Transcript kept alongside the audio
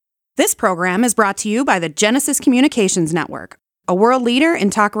This program is brought to you by the Genesis Communications Network, a world leader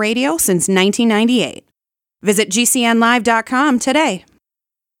in talk radio since 1998. Visit GCNlive.com today.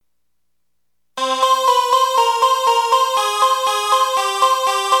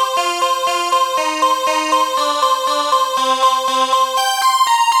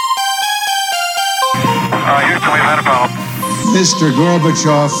 Houston, we've had a problem. Mr.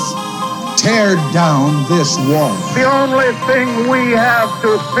 Gorbachev, tear down this wall. The only thing we have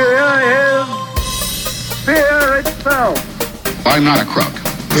to fear is fear itself. I'm not a crook.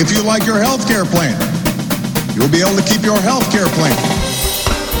 If you like your health care plan, you'll be able to keep your health care plan.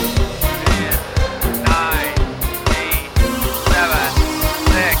 10, 9, 8, 7,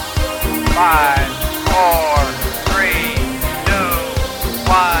 6, 5, 4, 3, 2,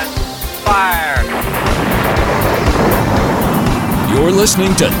 1, fire. You're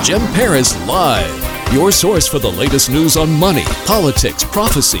listening to Jim Paris Live, your source for the latest news on money, politics,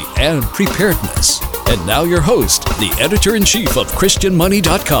 prophecy, and preparedness. And now your host, the editor-in-chief of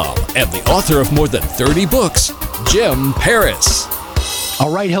ChristianMoney.com and the author of more than 30 books, Jim Paris.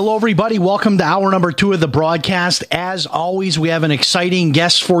 All right. Hello, everybody. Welcome to hour number 2 of the broadcast. As always, we have an exciting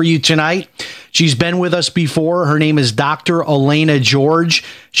guest for you tonight. She's been with us before. Her name is Dr. Elaina George.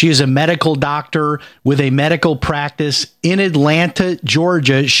 She is a medical doctor with a medical practice in Atlanta,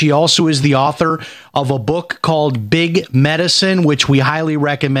 Georgia. She also is the author of a book called Big Medicine, which we highly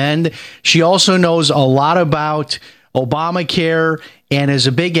recommend. She also knows a lot about Obamacare and is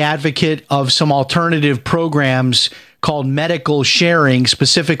a big advocate of some alternative programs called medical sharing,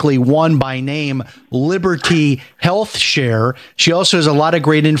 specifically one by name, Liberty Health Share. She also has a lot of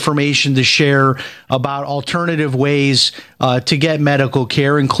great information to share about alternative ways to get medical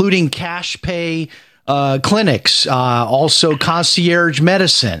care, including cash pay clinics, also concierge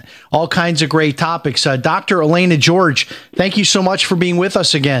medicine, all kinds of great topics. Dr. Elaina George, thank you so much for being with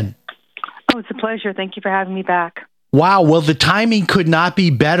us again. Oh, it's a pleasure. Thank you for having me back. Wow. Well, the timing could not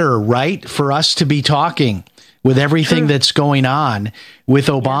be better, right, for us to be talking with everything that's going on with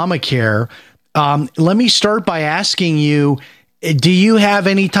Obamacare. Let me start by asking you, do you have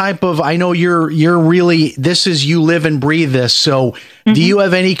any type of, I know you're really, this is, you live and breathe this. So do you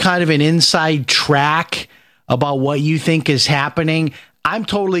have any kind of an inside track about what you think is happening? I'm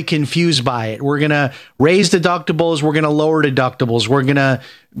totally confused by it. We're going to raise deductibles. We're going to lower deductibles. We're going to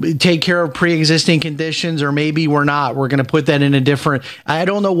take care of pre-existing conditions, or maybe we're not. We're going to put that in a different, I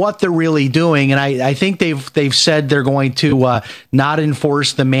don't know what they're really doing. And I think they've said they're going to not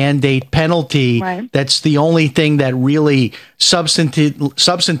enforce the mandate penalty. Right. That's the only thing that really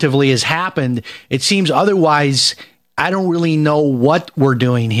substantively has happened. It seems otherwise, I don't really know what we're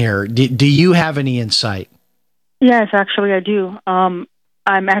doing here. Do you have any insight? Yes, actually, I do.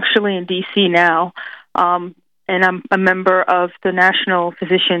 I'm actually in D.C. now, and I'm a member of the National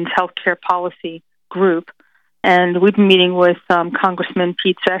Physicians Healthcare Policy Group, and we've been meeting with Congressman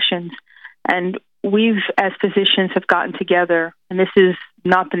Pete Sessions, and we've, as physicians, have gotten together, and this is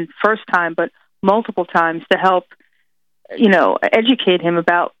not the first time, but multiple times, to help, educate him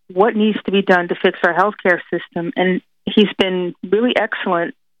about what needs to be done to fix our healthcare system, and he's been really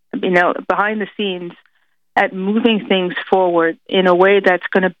excellent, behind the scenes, at moving things forward in a way that's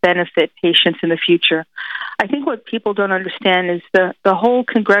going to benefit patients in the future. I think what people don't understand is the whole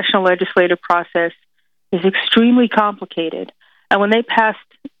congressional legislative process is extremely complicated. And when they passed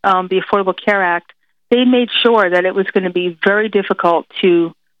the Affordable Care Act, they made sure that it was going to be very difficult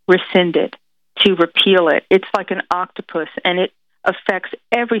to rescind it, to repeal it. It's like an octopus, and it affects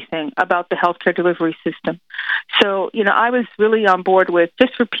everything about the healthcare delivery system. So, I was really on board with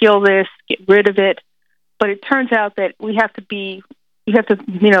just repeal this, get rid of it. But it turns out that we have to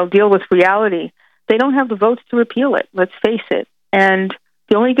deal with reality. They don't have the votes to repeal it, let's face it. And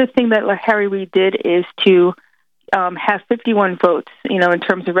the only good thing that Harry Reid did is to have 51 votes, in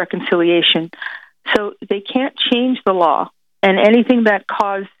terms of reconciliation. So they can't change the law. And anything that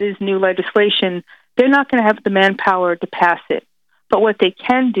causes new legislation, they're not going to have the manpower to pass it. But what they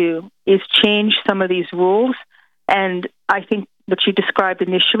can do is change some of these rules. And I think what you described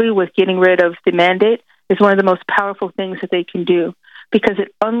initially with getting rid of the mandate is one of the most powerful things that they can do, because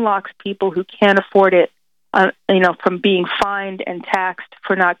it unlocks people who can't afford it, from being fined and taxed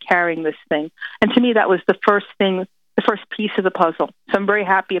for not carrying this thing. And to me, that was the first piece of the puzzle. So I'm very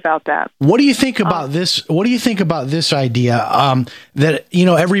happy about that. What do you think about this? What do you think about this idea that,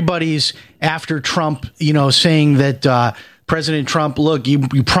 everybody's after Trump, saying that President Trump, look,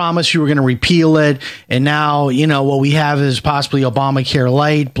 you promised you were going to repeal it, and now, what we have is possibly Obamacare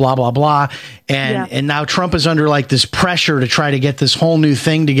light, blah, blah, blah. And now Trump is under like this pressure to try to get this whole new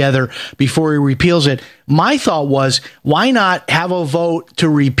thing together before he repeals it. my thought was, why not have a vote to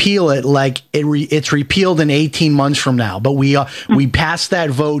repeal it like it's repealed in 18 months from now? But we passed that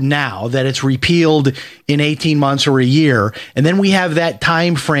vote now that it's repealed in 18 months or a year. And then we have that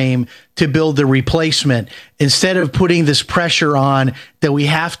time frame to build the replacement instead of putting this pressure on that we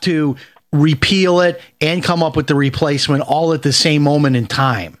have to repeal it and come up with the replacement all at the same moment in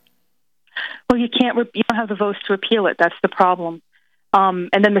time. Well, you can't. You don't have the votes to repeal it. That's the problem. And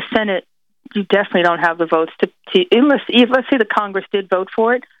then the Senate, you definitely don't have the votes to unless, let's say the Congress did vote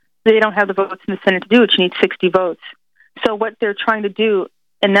for it, they don't have the votes in the Senate to do it. You need 60 votes. So what they're trying to do,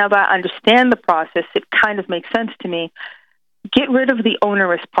 and now that I understand the process, it kind of makes sense to me. Get rid of the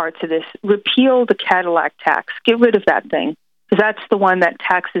onerous parts of this. Repeal the Cadillac tax. Get rid of that thing, because that's the one that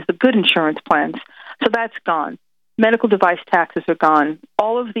taxes the good insurance plans. So that's gone. Medical device taxes are gone.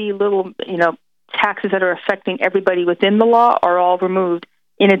 All of the little, taxes that are affecting everybody within the law are all removed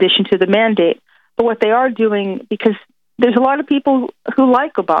in addition to the mandate. But what they are doing, because there's a lot of people who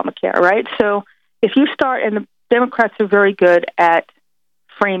like Obamacare, right? So if you start, and the Democrats are very good at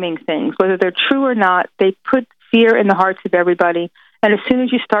framing things, whether they're true or not, they put fear in the hearts of everybody. And as soon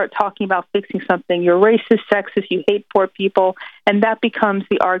as you start talking about fixing something, you're racist, sexist, you hate poor people, and that becomes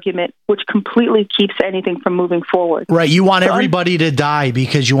the argument, which completely keeps anything from moving forward. Right. You want everybody to die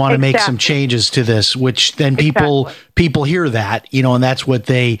because you want to make some changes to this, which then people hear that, and that's what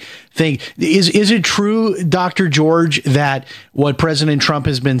they think. Is it true, Dr. George, that what President Trump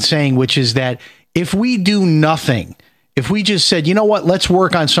has been saying, which is that if we do nothing, if we just said, you know what, let's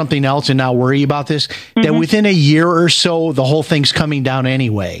work on something else and not worry about this, that within a year or so, the whole thing's coming down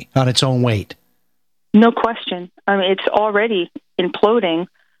anyway on its own weight? No question. I mean, it's already imploding,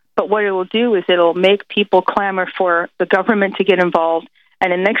 but what it will do is it'll make people clamor for the government to get involved.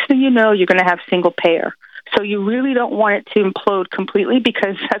 And the next thing you know, you're going to have single payer. So you really don't want it to implode completely,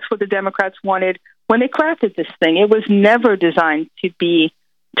 because that's what the Democrats wanted when they crafted this thing. It was never designed to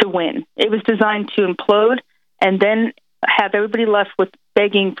win. It was designed to implode and then have everybody left with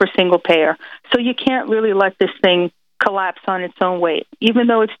begging for single payer. So you can't really let this thing collapse on its own weight, even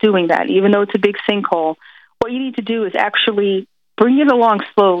though it's doing that, even though it's a big sinkhole. What you need to do is actually bring it along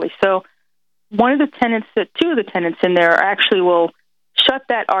slowly. So two of the tenants in there actually will shut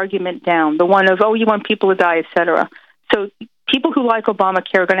that argument down, the one of, you want people to die, et cetera. So people who like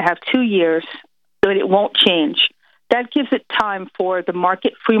Obamacare are going to have 2 years, but it won't change. That gives it time for the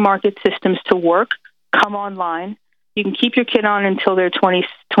free market systems to work, come online. You can keep your kid on until they're 20,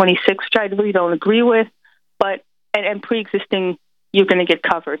 26, which I really don't agree with, but and pre-existing, you're going to get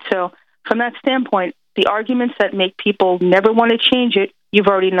covered. So from that standpoint, the arguments that make people never want to change it, you've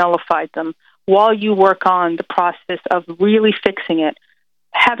already nullified them. While you work on the process of really fixing it,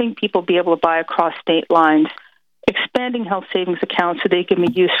 having people be able to buy across state lines, expanding health savings accounts so they can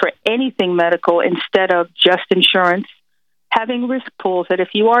be used for anything medical instead of just insurance, having risk pools that if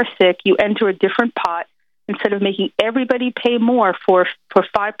you are sick, you enter a different pot instead of making everybody pay more for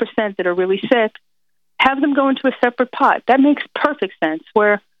 5% that are really sick, have them go into a separate pot. That makes perfect sense,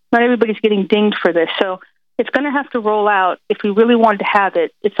 where not everybody's getting dinged for this. So it's going to have to roll out if we really want to have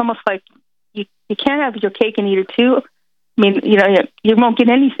it. It's almost like you can't have your cake and eat it too. I mean, you won't get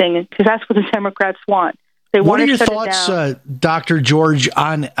anything, because that's what the Democrats want. What are your thoughts, Dr. George,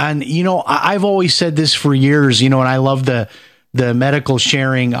 on I've always said this for years, and I love the medical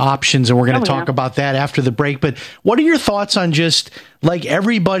sharing options, and we're going to talk about that after the break. But what are your thoughts on just like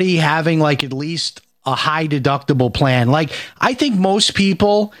everybody having like at least a high deductible plan? Like, I think most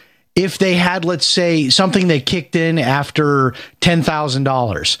people, if they had, let's say, something that kicked in after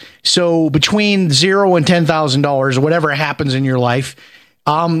 $10,000, so between $0 and $10,000, whatever happens in your life,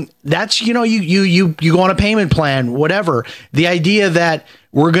 that's, you go on a payment plan, whatever. The idea that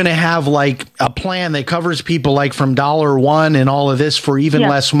we're going to have like a plan that covers people like from $1 and all of this for even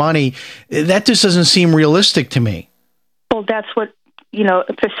less money, that just doesn't seem realistic to me. Well, that's what,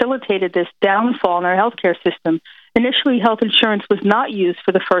 facilitated this downfall in our healthcare system. Initially, health insurance was not used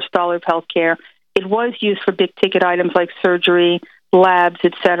for the first dollar of healthcare. It was used for big ticket items like surgery, labs,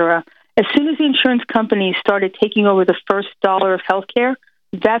 et cetera. As soon as the insurance companies started taking over the first dollar of healthcare,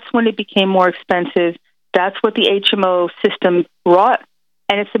 that's when it became more expensive. That's what the HMO system brought,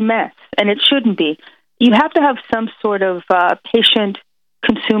 and it's a mess, and it shouldn't be. You have to have some sort of patient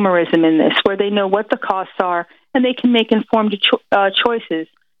consumerism in this, where they know what the costs are, and they can make informed choices.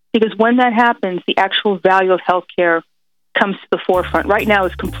 Because when that happens, the actual value of healthcare comes to the forefront. Right now,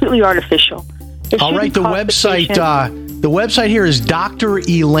 it's completely artificial. All right, the website The website here is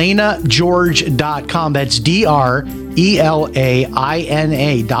drelainageorge.com. That's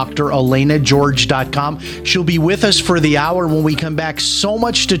DRELAINA, drelainageorge.com. She'll be with us for the hour when we come back. So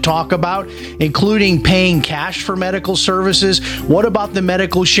much to talk about, including paying cash for medical services. What about the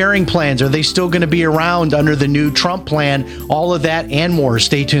medical sharing plans? Are they still going to be around under the new Trump plan? All of that and more.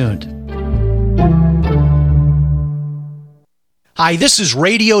 Stay tuned. Hi, this is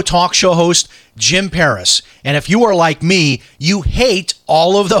radio talk show host Jim Paris. And if you are like me, you hate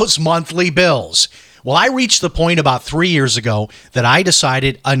all of those monthly bills. Well, I reached the point about 3 years ago that I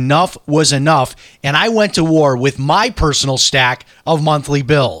decided enough was enough, and I went to war with my personal stack of monthly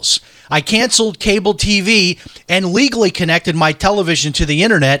bills. I canceled cable TV and legally connected my television to the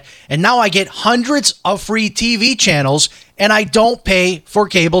internet, and now I get hundreds of free TV channels, and I don't pay for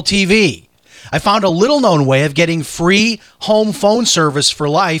cable TV. I found a little-known way of getting free home phone service for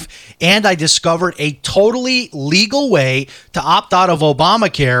life, and I discovered a totally legal way to opt out of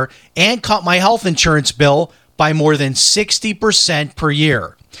Obamacare and cut my health insurance bill by more than 60% per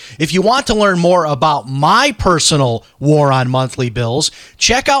year. If you want to learn more about my personal war on monthly bills,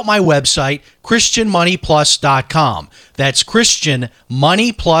 check out my website, ChristianMoneyPlus.com. That's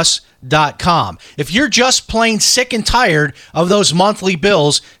ChristianMoneyPlus.com. If you're just plain sick and tired of those monthly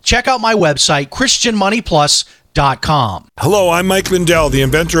bills, check out my website, ChristianMoneyPlus.com. Hello, I'm Mike Lindell, the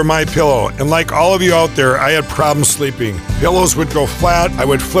inventor of MyPillow, and like all of you out there, I had problems sleeping. Pillows would go flat, I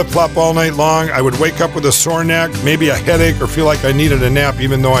would flip-flop all night long, I would wake up with a sore neck, maybe a headache, or feel like I needed a nap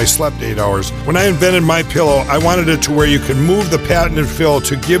even though I slept 8 hours. When I invented MyPillow, I wanted it to where you can move the patented fill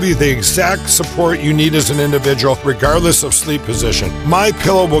to give you the exact support you need as an individual, regardless of sleep position.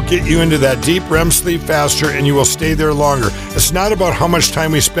 MyPillow will get you into that deep REM sleep faster, and you will stay there longer. It's not about how much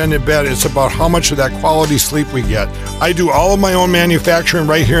time we spend in bed, it's about how much of that quality sleep we get. I do all of my own manufacturing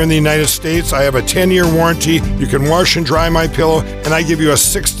right here in the United States. I have a 10-year warranty. You can wash and dry my pillow, and I give you a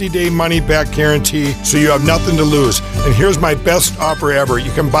 60-day money-back guarantee, so you have nothing to lose. And here's my best offer ever.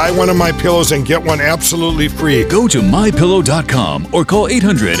 You can buy one of my pillows and get one absolutely free. Go to mypillow.com or call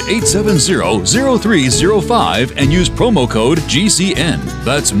 800-870-0305 and use promo code GCN.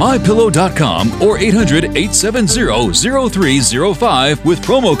 That's mypillow.com or 800-870-0305 with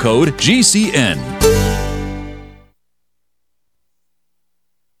promo code GCN.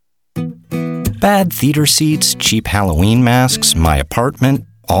 Bad theater seats, cheap Halloween masks, my apartment,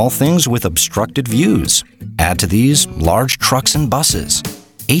 all things with obstructed views. Add to these large trucks and buses.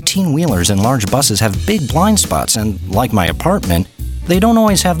 18-wheelers and large buses have big blind spots, and like my apartment, they don't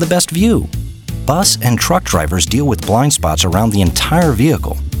always have the best view. Bus and truck drivers deal with blind spots around the entire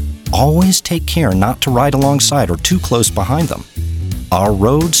vehicle. Always take care not to ride alongside or too close behind them. Our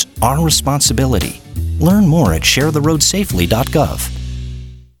roads, our responsibility. Learn more at sharetheroadsafely.gov.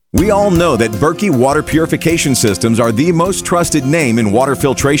 We all know that Berkey Water Purification Systems are the most trusted name in water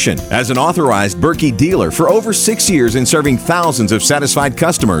filtration. As an authorized Berkey dealer for over 6 years and serving thousands of satisfied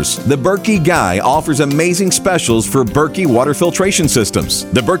customers, the Berkey Guy offers amazing specials for Berkey water filtration systems.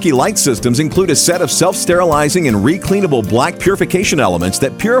 The Berkey Light systems include a set of self-sterilizing and recleanable black purification elements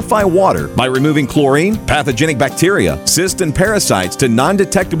that purify water by removing chlorine, pathogenic bacteria, cysts, and parasites to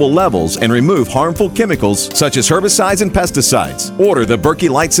non-detectable levels and remove harmful chemicals such as herbicides and pesticides. Order the Berkey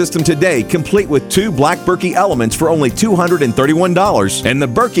Light system today, complete with 2 black Berkey elements for only $231, and the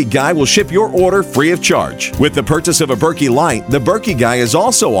Berkey Guy will ship your order free of charge. With the purchase of a Berkey Light, the Berkey Guy is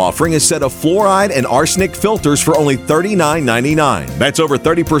also offering a set of fluoride and arsenic filters for only $39.99. That's over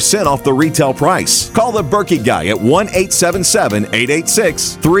 30% off the retail price. Call the Berkey Guy at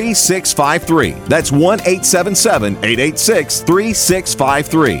 1-877-886-3653. That's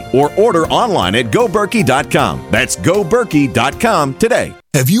 1-877-886-3653. Or order online at goberkey.com. That's goberkey.com today.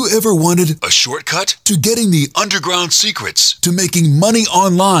 Have you ever wanted a shortcut to getting the underground secrets to making money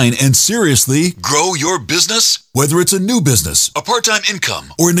online and seriously grow your business? Whether it's a new business, a part-time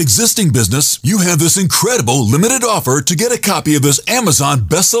income, or an existing business, you have this incredible limited offer to get a copy of this Amazon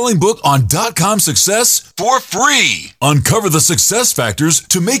best-selling book on .com success for free. Uncover the success factors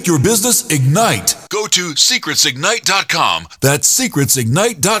to make your business ignite. Go to secretsignite.com. That's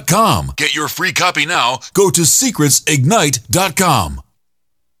secretsignite.com. Get your free copy now. Go to secretsignite.com.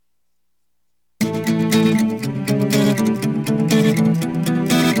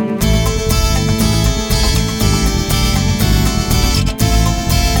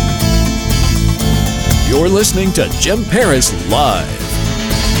 You're listening to Jim Paris Live.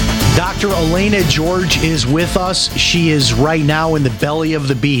 Dr. Elaina George is with us. She is right now in the belly of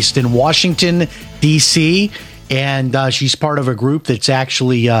the beast in Washington, D.C., and she's part of a group that's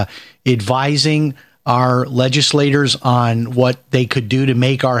actually advising our legislators on what they could do to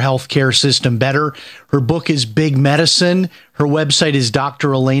make our healthcare system better. Her book is Big Medicine. Her website is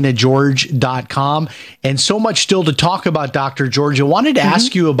drelainageorge.com. And so much still to talk about, Dr. George. I wanted to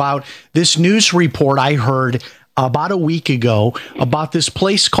ask you about this news report I heard about a week ago about this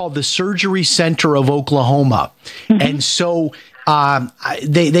place called the Surgery Center of Oklahoma. And so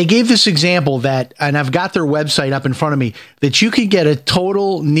they gave this example that, and I've got their website up in front of me, that you could get a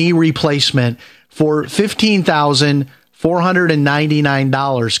total knee replacement for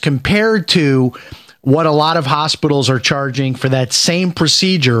 $15,499 compared to what a lot of hospitals are charging for that same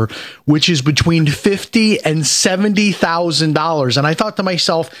procedure, which is between $50,000 and $70,000. And I thought to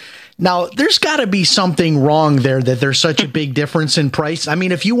myself, now, there's got to be something wrong there that there's such a big difference in price. I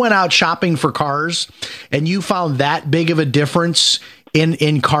mean, if you went out shopping for cars and you found that big of a difference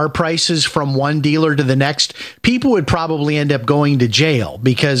in car prices from one dealer to the next, people would probably end up going to jail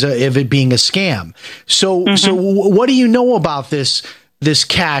because of it being a scam. So what do you know about this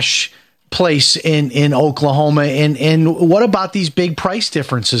cash place in Oklahoma? And what about these big price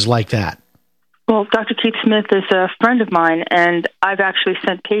differences like that? Well, Dr. Keith Smith is a friend of mine, and I've actually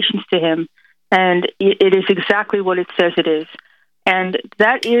sent patients to him, and it is exactly what it says it is. And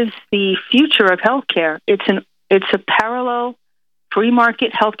that is the future of healthcare. It's a parallel free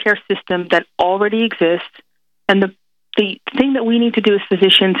market healthcare system that already exists. And the thing that we need to do as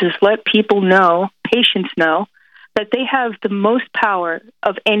physicians is let people know, patients know, that they have the most power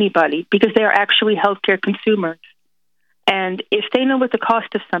of anybody because they are actually healthcare consumers. And if they know what the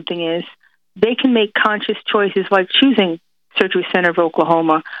cost of something is, they can make conscious choices like choosing Surgery Center of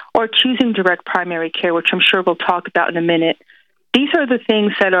Oklahoma or choosing direct primary care, which I'm sure we'll talk about in a minute. These are the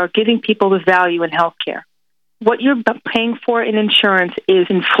things that are giving people the value in healthcare. What you're paying for in insurance is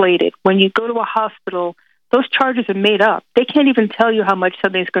inflated. When you go to a hospital, those charges are made up. They can't even tell you how much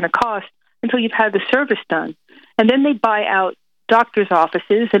something's going to cost until you've had the service done. And then they buy out doctors'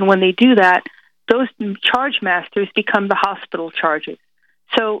 offices, and when they do that, those charge masters become the hospital charges.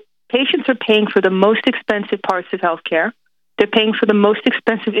 So patients are paying for the most expensive parts of healthcare. They're paying for the most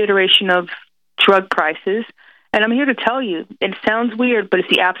expensive iteration of drug prices. And I'm here to tell you, it sounds weird, but it's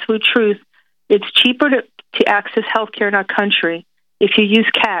the absolute truth. It's cheaper to access healthcare in our country if you use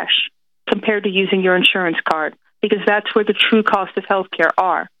cash compared to using your insurance card, because that's where the true costs of healthcare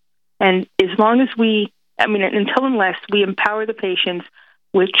are. And as long as until unless we empower the patients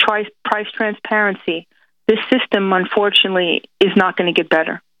with price transparency, this system, unfortunately, is not going to get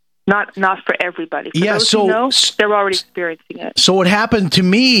better. Not for everybody. For those who know, they're already experiencing it. So what happened to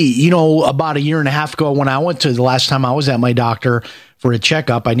me, about a year and a half ago when I went to the last time I was at my doctor for a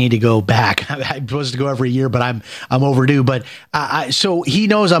checkup, I need to go back. I'm supposed to go every year, but I'm overdue. But so he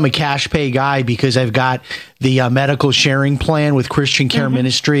knows I'm a cash pay guy because I've got the medical sharing plan with Christian Care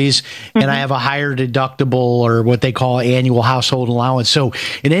Ministries, and I have a higher deductible or what they call annual household allowance. So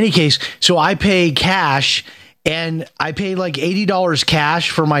in any case, I pay cash. And I paid like $80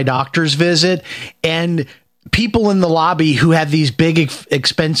 cash for my doctor's visit. And people in the lobby who had these big,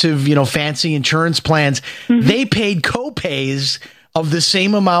 expensive, fancy insurance plans, they paid co-pays of the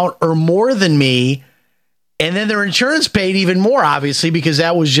same amount or more than me. And then their insurance paid even more, obviously, because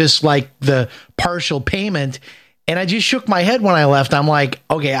that was just like the partial payment. And I just shook my head when I left. I'm like,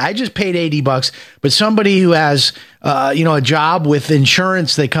 okay, I just paid $80, but somebody who has, a job with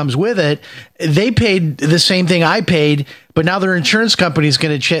insurance that comes with it, they paid the same thing I paid, but now their insurance company is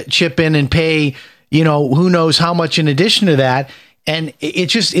going to chip in and pay, who knows how much in addition to that. And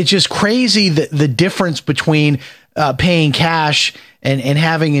it's just crazy the difference between paying cash and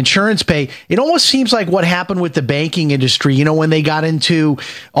having insurance pay. It almost seems like what happened with the banking industry, when they got into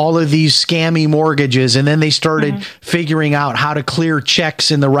all of these scammy mortgages and then they started figuring out how to clear checks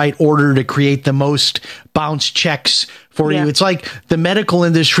in the right order to create the most bounce checks for you. It's like the medical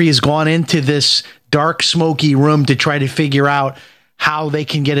industry has gone into this dark, smoky room to try to figure out how they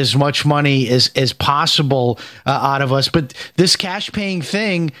can get as much money as possible out of us. But this cash paying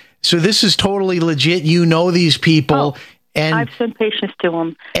thing, so this is totally legit. These people. And I've sent patients to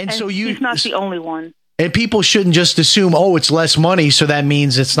him. And so he's not the only one. And people shouldn't just assume, it's less money, so that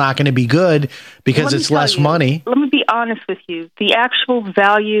means it's not going to be good because it's less money. Let me be honest with you. The actual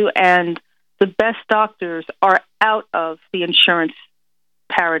value and the best doctors are out of the insurance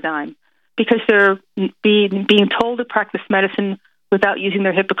paradigm because they're being told to practice medicine without using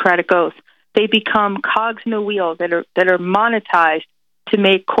their Hippocratic oath. They become cogs in a wheel that are monetized to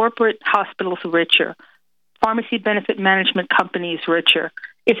make corporate hospitals richer, pharmacy benefit management companies richer.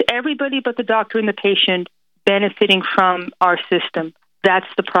 It's everybody but the doctor and the patient benefiting from our system. That's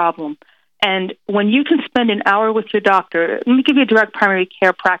the problem. And when you can spend an hour with your doctor, let me give you a direct primary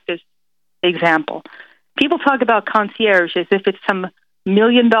care practice example. People talk about concierge as if it's some $1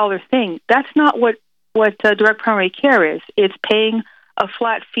 million thing. That's not what direct primary care is. It's paying a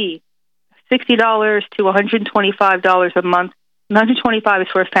flat fee, $60 to $125 a month. $125 is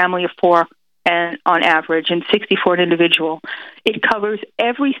for a family of 4, and on average, and $60 for an individual. It covers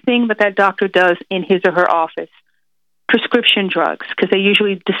everything that doctor does in his or her office. Prescription drugs, because they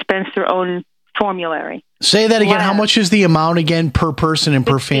usually dispense their own formulary. Say that again. How much is the amount again per person and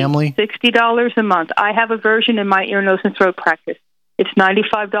per family? $60 a month. I have a version in my ear, nose, and throat practice. It's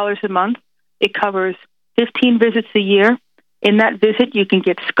 $95 a month. It covers 15 visits a year. In that visit, you can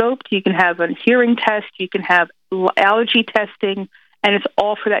get scoped, you can have a hearing test, you can have allergy testing, and it's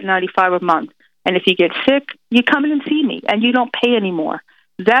all for that $95 a month. And if you get sick, you come in and see me, and you don't pay anymore.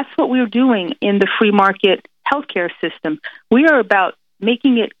 That's what we're doing in the free market healthcare system. We are about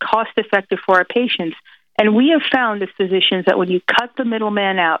making it cost-effective for our patients. And we have found as physicians that when you cut the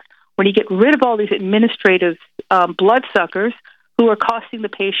middleman out, when you get rid of all these administrative bloodsuckers who are costing the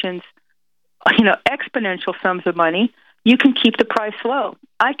patients, exponential sums of money, you can keep the price low.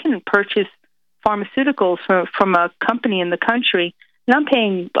 I can purchase pharmaceuticals from a company in the country, and I'm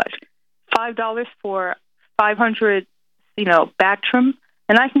paying $5 for 500, Bactrim,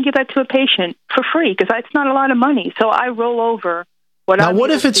 and I can give that to a patient for free because it's not a lot of money. So I roll over.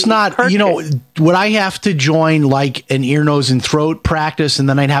 What if it's not, would I have to join like an ear, nose, and throat practice, and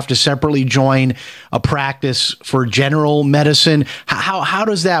then I'd have to separately join a practice for general medicine? How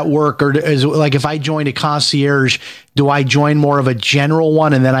does that work? Or is it like if I joined a concierge, do I join more of a general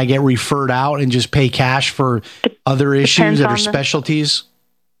one and then I get referred out and just pay cash for other issues that are specialties?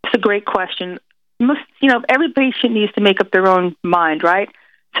 It's a great question. Every patient needs to make up their own mind, right?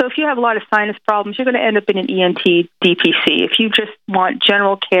 So if you have a lot of sinus problems, you're going to end up in an ENT DPC. If you just want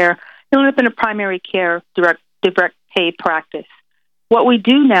general care, you'll end up in a primary care direct pay practice. What we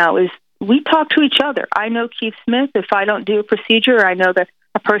do now is we talk to each other. I know Keith Smith. If I don't do a procedure or I know that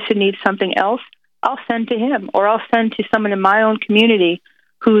a person needs something else, I'll send to him, or I'll send to someone in my own community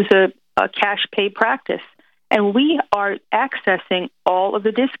who's a cash pay practice. And we are accessing all of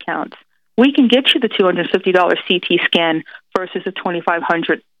the discounts. We can get you the $250 CT scan versus a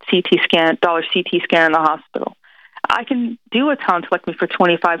 $2,500 CT scan in the hospital. I can do a tonsillectomy for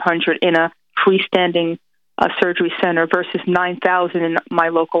 $2,500 in a freestanding surgery center versus $9,000 in my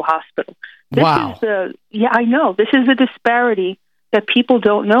local hospital. Wow. I know. This is a disparity that people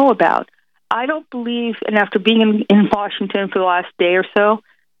don't know about. I don't believe, and after being in Washington for the last day or so,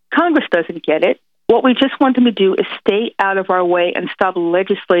 Congress doesn't get it. What we just want them to do is stay out of our way and stop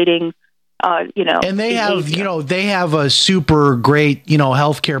legislating. And they have a super great,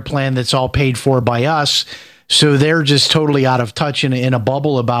 healthcare plan that's all paid for by us. So they're just totally out of touch in a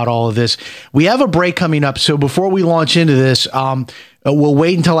bubble about all of this. We have a break coming up. So before we launch into this, we'll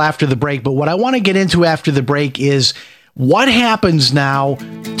wait until after the break. But what I want to get into after the break is what happens now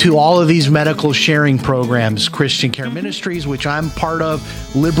to all of these medical sharing programs, Christian Care Ministries, which I'm part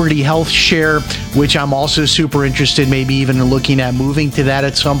of, Liberty Health Share, which I'm also super interested, maybe even looking at moving to that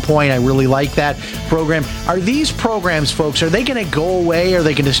at some point. I really like that program. Are these programs, folks, are they going to go away? Are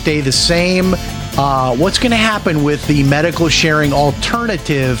they going to stay the same? What's going to happen with the medical sharing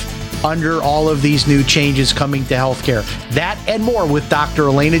alternative under all of these new changes coming to healthcare? That and more with Dr.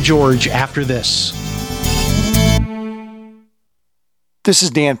 Elaina George after this. This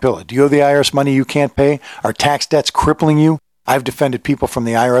is Dan Pilla. Do you owe the IRS money you can't pay? Are tax debts crippling you? I've defended people from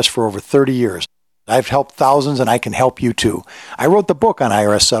the IRS for over 30 years. I've helped thousands, and I can help you too. I wrote the book on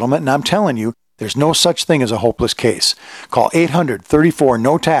IRS settlement, and I'm telling you, there's no such thing as a hopeless case. Call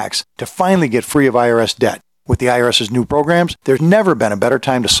 800-34-NO-TAX to finally get free of IRS debt. With the IRS's new programs, there's never been a better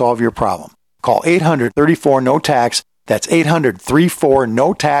time to solve your problem. Call 800-34-NO-TAX. That's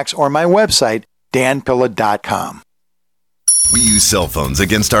 800-34-NO-TAX, or my website, danpilla.com. We use cell phones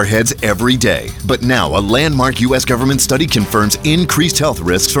against our heads every day. But now a landmark U.S. government study confirms increased health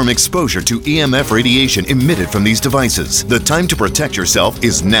risks from exposure to EMF radiation emitted from these devices. The time to protect yourself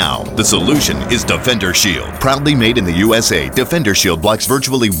is now. The solution is Defender Shield. Proudly made in the USA, Defender Shield blocks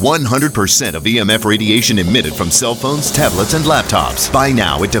virtually 100% of EMF radiation emitted from cell phones, tablets, and laptops. Buy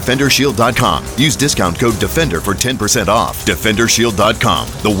now at DefenderShield.com. Use discount code DEFENDER for 10% off. DefenderShield.com,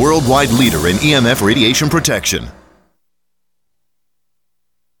 the worldwide leader in EMF radiation protection.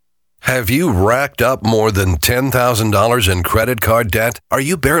 Have you racked up more than $10,000 in credit card debt? Are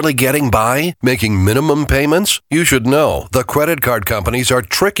you barely getting by, making minimum payments? You should know the credit card companies are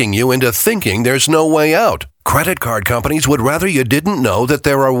tricking you into thinking there's no way out. Credit card companies would rather you didn't know that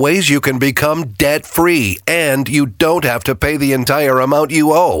there are ways you can become debt-free and you don't have to pay the entire amount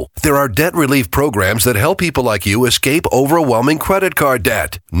you owe. There are debt relief programs that help people like you escape overwhelming credit card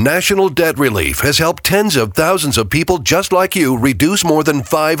debt. National Debt Relief has helped tens of thousands of people just like you reduce more than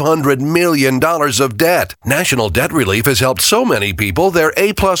 $500 million of debt. National Debt Relief has helped so many people they're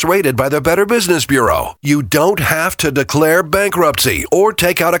A+ rated by the Better Business Bureau. You don't have to declare bankruptcy or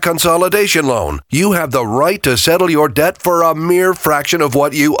take out a consolidation loan. You have the right to settle your debt for a mere fraction of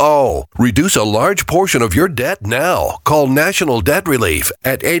what you owe. Reduce a large portion of your debt now. Call National Debt Relief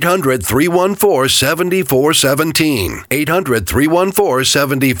at 800-314-7417.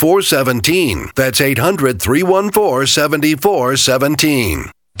 800-314-7417. That's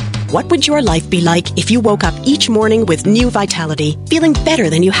 800-314-7417. What would your life be like if you woke up each morning with new vitality, feeling better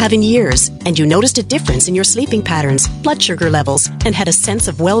than you have in years, and you noticed a difference in your sleeping patterns, blood sugar levels, and had a sense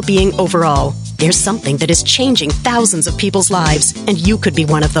of well-being overall? There's something that is changing thousands of people's lives, and you could be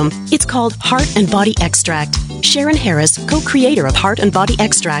one of them. It's called Heart and Body Extract. Sharon Harris, co-creator of Heart and Body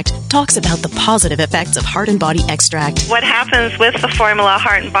Extract, talks about the positive effects of Heart and Body Extract. What happens with the formula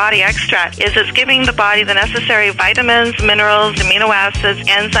Heart and Body Extract is it's giving the body the necessary vitamins, minerals, amino acids,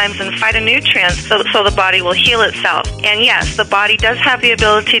 enzymes, and phytonutrients so the body will heal itself. And yes, the body does have the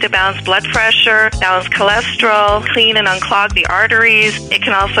ability to balance blood pressure, balance cholesterol, clean and unclog the arteries. It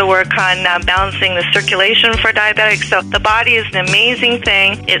can also work on balancing the circulation for diabetics. So the body is an amazing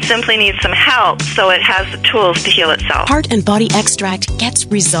thing. It simply needs some help so it has the tools to heal itself. Heart and Body Extract gets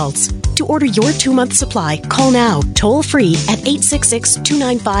results. To order your 2-month supply, call now, toll free at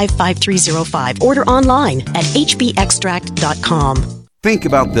 866-295-5305. Order online at hbextract.com. Think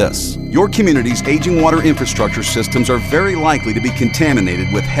about this. Your community's aging water infrastructure systems are very likely to be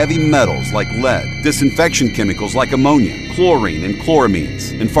contaminated with heavy metals like lead, disinfection chemicals like ammonia, chlorine and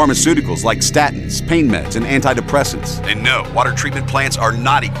chloramines, and pharmaceuticals like statins, pain meds, and antidepressants. And no, water treatment plants are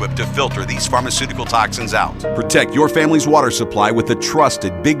not equipped to filter these pharmaceutical toxins out. Protect your family's water supply with the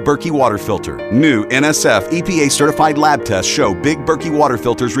trusted Big Berkey water filter. New NSF EPA-certified lab tests show Big Berkey water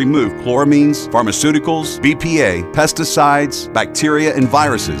filters remove chloramines, pharmaceuticals, BPA, pesticides, bacteria, and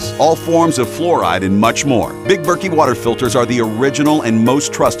viruses, all forms of fluoride, and much more. Big Berkey water filters are the original and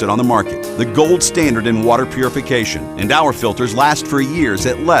most trusted on the market, the gold standard in water purification, and our filters last for years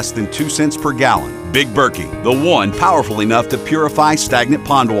at less than 2 cents per gallon. Big Berkey, the one powerful enough to purify stagnant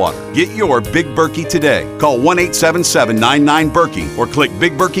pond water. Get your Big Berkey today. Call 1-877-99-BERKEY or click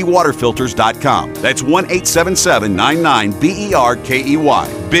BigBerkeyWaterFilters.com. That's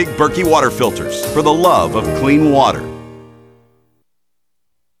 1-877-99-BERKEY. Big Berkey Water Filters, for the love of clean water.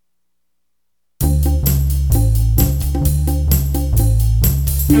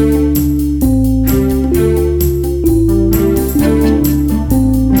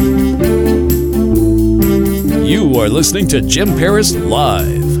 You are listening to Jim Paris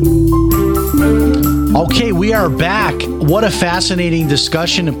Live. Okay, we are back. What a fascinating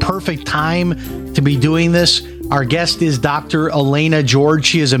discussion and perfect time to be doing this. Our guest is Dr. Elaina George.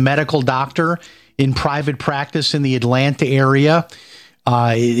 She is a medical doctor in private practice in the Atlanta area.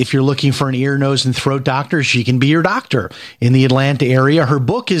 If you're looking for an ear, nose, and throat doctor, she can be your doctor in the Atlanta area. Her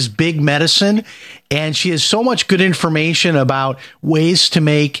book is Big Medicine, and she has so much good information about ways to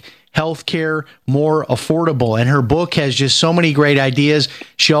make healthcare more affordable. And her book has just so many great ideas.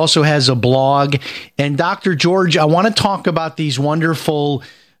 She also has a blog. And Dr. George, I want to talk about these wonderful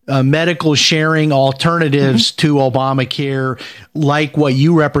medical sharing alternatives to Obamacare, like what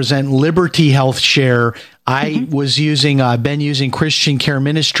you represent, Liberty Health Share. I've been using Christian Care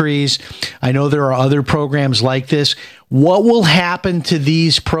Ministries. I know there are other programs like this. What will happen to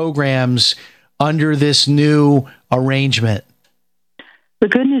these programs under this new arrangement? The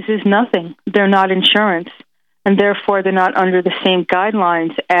good news is nothing. They're not insurance, and therefore they're not under the same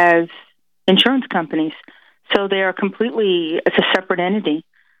guidelines as insurance companies. So they are it's a separate entity.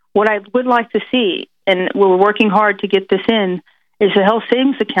 What I would like to see, and we're working hard to get this in, is the health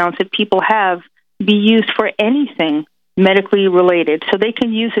savings accounts that people have be used for anything medically related. So they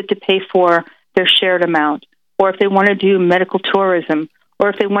can use it to pay for their shared amount, or if they want to do medical tourism, or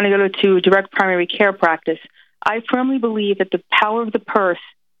if they want to go to direct primary care practice. I firmly believe that the power of the purse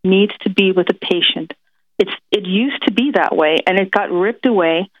needs to be with the patient. It used to be that way, and it got ripped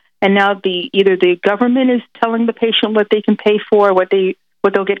away. And now either the government is telling the patient what they can pay for, what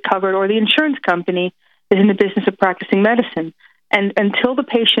they'll get covered, or the insurance company is in the business of practicing medicine. And until the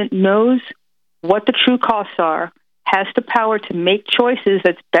patient knows what the true costs are, has the power to make choices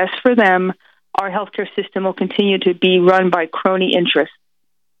that's best for them, our healthcare system will continue to be run by crony interests.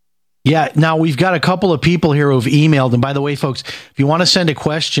 Yeah. Now we've got a couple of people here who've emailed. And by the way, folks, if you want to send a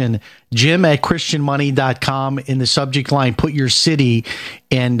question, jim@christianmoney.com, in the subject line, put your city,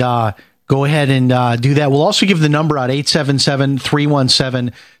 and go ahead and do that. We'll also give the number out,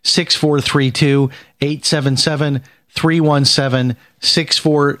 877-317-6432,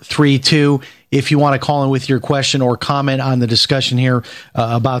 877-317-6432. If you want to call in with your question or comment on the discussion here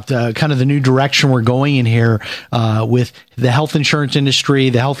about kind of the new direction we're going in here with the health insurance industry,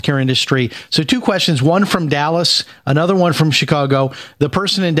 the healthcare industry. So 2 questions, one from Dallas, another one from Chicago. The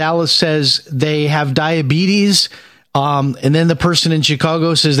person in Dallas says they have diabetes. And then the person in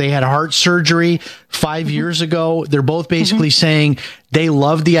Chicago says they had heart surgery 5 years ago. They're both basically saying they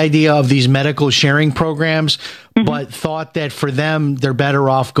love the idea of these medical sharing programs, but thought that for them, they're better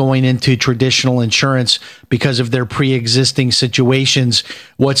off going into traditional insurance because of their pre-existing situations.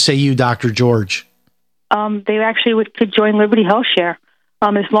 What say you, Dr. George? They actually could join Liberty Health Share.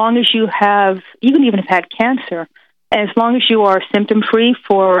 As long as you have, even have had cancer, as long as you are symptom-free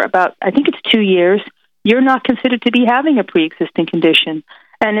for about, I think it's 2 years, you're not considered to be having a pre-existing condition.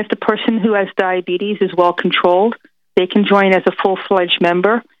 And if the person who has diabetes is well controlled, they can join as a full-fledged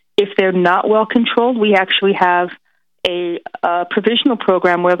member. If they're not well controlled, we actually have a provisional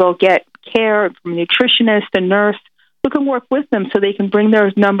program where they'll get care from a nutritionist, a nurse, who can work with them so they can bring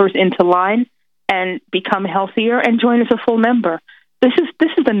their numbers into line and become healthier and join as a full member. This is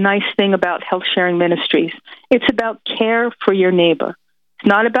the nice thing about health sharing ministries. It's about care for your neighbor. It's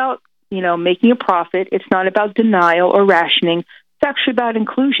not about making a profit. It's not about denial or rationing. It's actually about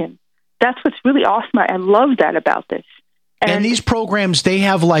inclusion. That's what's really awesome. I love that about this. And these programs, they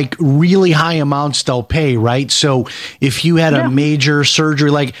have like really high amounts they'll pay, right? So if you had a major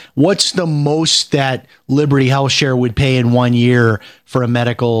surgery, like what's the most that Liberty Health Share would pay in 1 year for a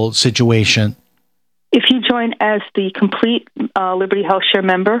medical situation? If you join as the complete Liberty Health Share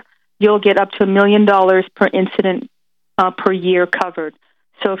member, you'll get up to $1 million per incident per year covered.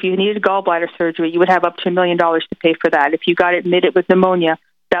 So if you needed gallbladder surgery, you would have up to $1 million to pay for that. If you got admitted with pneumonia,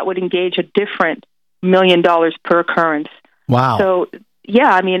 that would engage a different $1 million per occurrence. Wow. So,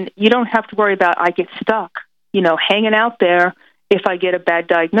 you don't have to worry about I get stuck, hanging out there if I get a bad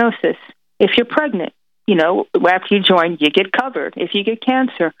diagnosis. If you're pregnant, after you join, you get covered. If you get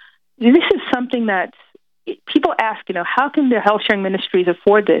cancer, this is something that people ask, how can the health sharing ministries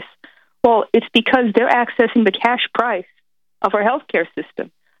afford this? Well, it's because they're accessing the cash price of our healthcare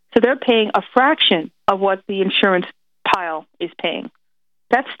system. So they're paying a fraction of what the insurance pile is paying.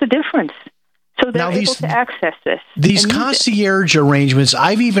 That's the difference. So they're able to access this. These concierge arrangements,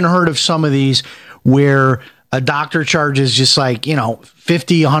 I've even heard of some of these where a doctor charges just like, $50,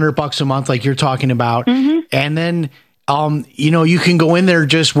 $100 a month, like you're talking about. And then, you can go in there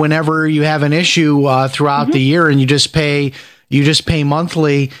just whenever you have an issue throughout the year, and you just pay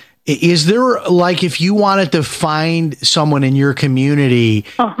monthly. Is there, like, if you wanted to find someone in your community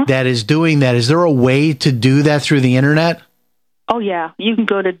that is doing that, is there a way to do that through the internet? Oh, yeah. You can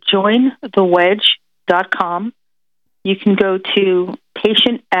go to jointhewedge.com. You can go to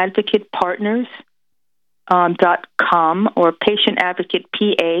patientadvocatepartners.com or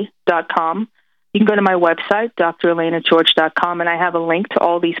patientadvocatepa.com. You can go to my website, drelainageorge.com, and I have a link to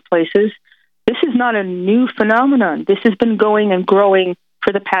all these places. This is not a new phenomenon. This has been going and growing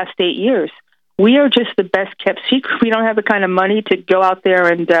for the past 8 years. We are just the best kept secret. We don't have the kind of money to go out there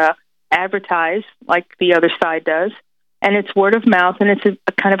and advertise like the other side does. And it's word of mouth, and it's a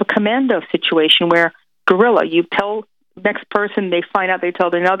kind of a commando situation where guerrilla, you tell the next person, they find out, they tell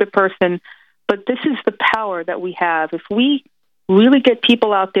another person. But this is the power that we have. If we really get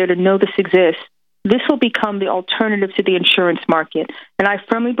people out there to know this exists, this will become the alternative to the insurance market. And I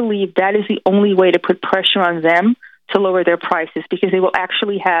firmly believe that is the only way to put pressure on them to lower their prices, because they will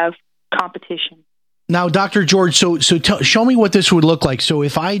actually have competition. Now, Dr. George, so show me what this would look like. So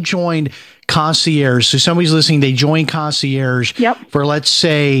if I joined concierge, so somebody's listening, they join concierge for, let's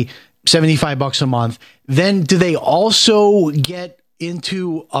say, $75 a month, then do they also get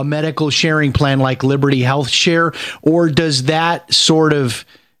into a medical sharing plan like Liberty Health Share, or does that sort of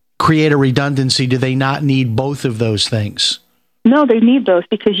create a redundancy? Do they not need both of those things? No, they need those,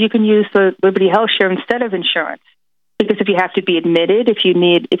 because you can use the Liberty Health Share instead of insurance. Because if you have to be admitted, if you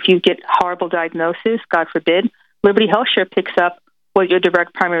get horrible diagnosis, God forbid, Liberty Health Share picks up what your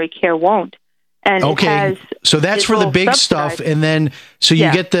direct primary care won't. And so that's for the big stuff, and then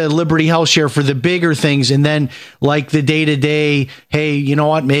you get the Liberty Health Share for the bigger things, and then like the day-to-day, hey, you know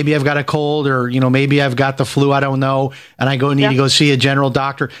what, maybe I've got a cold, or maybe I've got the flu, I don't know, and I need to go see a general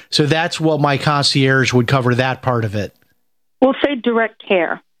doctor. So that's what my concierge would cover, that part of it. We'll say direct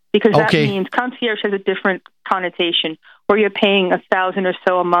care, because that means concierge has a different connotation, where you're paying $1,000 or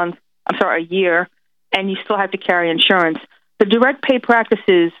so a month a year, and you still have to carry insurance. The direct pay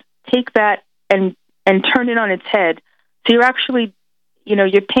practices take that and turn it on its head. So you're actually,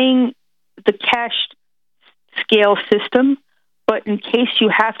 you're paying the cash scale system, but in case you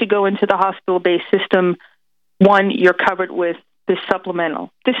have to go into the hospital-based system, one, you're covered with the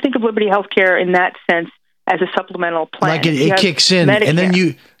supplemental. Just think of Liberty Healthcare in that sense as a supplemental plan. Like it kicks in. Medicare. And then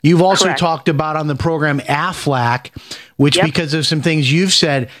you've also Correct. talked about on the program AFLAC, which because of some things you've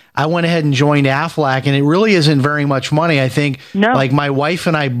said, I went ahead and joined AFLAC, and it really isn't very much money. I think like my wife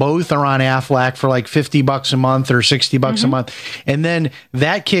and I both are on AFLAC for like $50 a month or $60 a month. And then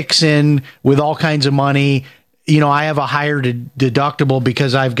that kicks in with all kinds of money. I have a higher deductible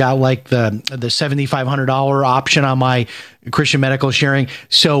because I've got like the $7,500 option on my Christian medical sharing.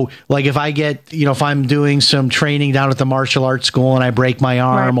 So like if I get, if I'm doing some training down at the martial arts school and I break my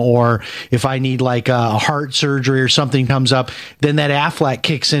arm, or if I need like a heart surgery or something comes up, then that AFLAC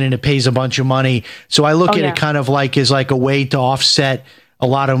kicks in and it pays a bunch of money. So I look at it kind of like as like a way to offset a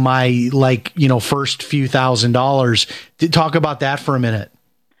lot of my first few $1,000s. Talk about that for a minute.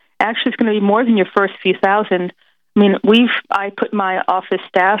 Actually, it's going to be more than your first few thousand. I mean, I put my office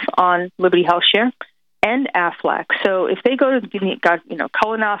staff on Liberty Health Share and AFLAC. So if they go to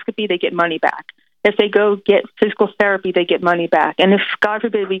colonoscopy, they get money back. If they go get physical therapy, they get money back. And if, God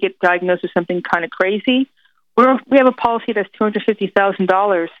forbid, we get diagnosed with something kind of crazy, we have a policy that's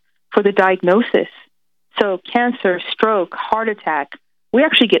 $250,000 for the diagnosis. So cancer, stroke, heart attack, we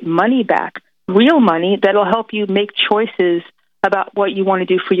actually get money back, real money that'll help you make choices about what you want to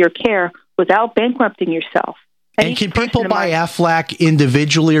do for your care without bankrupting yourself. And can people buy AFLAC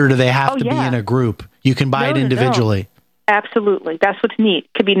individually, or do they have to be in a group? You can buy it individually. No. Absolutely. That's what's neat.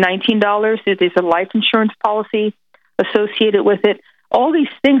 It could be $19. There's a life insurance policy associated with it. All these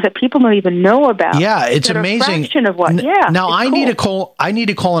things that people don't even know about. Yeah, it's amazing. A fraction of what? Now I need a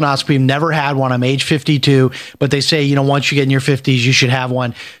colonoscopy. I've never had one. I'm age 52, but they say once you get in your 50s, you should have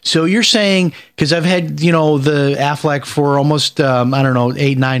one. So you're saying, because I've had the AFLAC for almost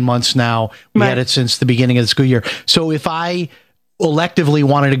 8-9 months now. We had it since the beginning of the school year. So if I electively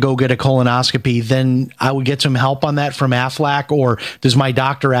wanted to go get a colonoscopy, then I would get some help on that from AFLAC, or does my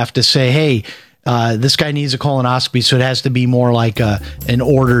doctor have to say, hey, this guy needs a colonoscopy, so it has to be more like an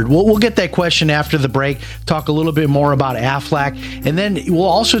ordered. We'll get that question after the break, talk a little bit more about AFLAC, and then we'll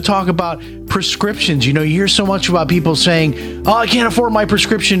also talk about prescriptions. You hear so much about people saying, I can't afford my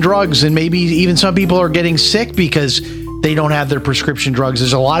prescription drugs, and maybe even some people are getting sick because they don't have their prescription drugs.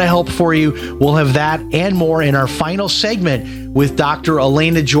 There's a lot of help for you. We'll have that and more in our final segment with Dr.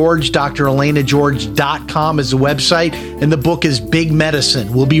 Elaina George. DrElainaGeorge.com is the website, and the book is Big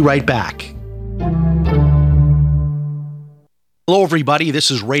Medicine. We'll be right back. Hello, everybody. This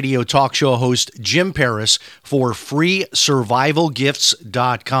is radio talk show host Jim Paris for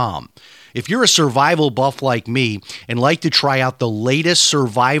FreeSurvivalGifts.com. If you're a survival buff like me and like to try out the latest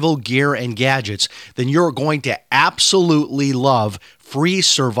survival gear and gadgets, then you're going to absolutely love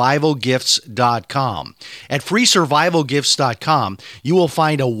FreeSurvivalGifts.com. At FreeSurvivalGifts.com, you will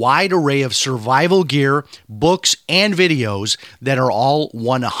find a wide array of survival gear, books, and videos that are all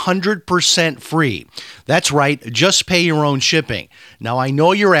 100% free. That's right, just pay your own shipping. Now, I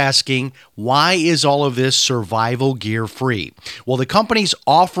know you're asking, why is all of this survival gear free? Well, the companies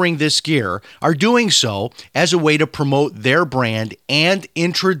offering this gear are doing so as a way to promote their brand and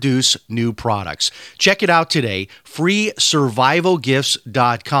introduce new products. Check it out today, FreeSurvivalGifts.com.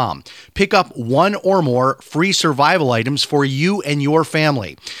 Pick up one or more free survival items for you and your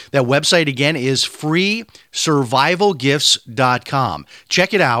family. That website again is FreeSurvivalGifts.com.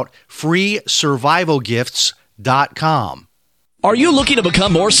 Check it out, FreeSurvivalGifts.com. Are you looking to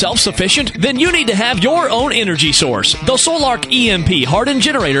become more self-sufficient? Then you need to have your own energy source. The SolarArc EMP hardened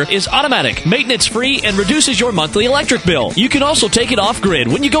generator is automatic, maintenance-free, and reduces your monthly electric bill. You can also take it off-grid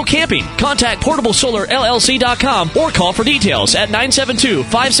when you go camping. Contact PortableSolarLLC.com or call for details at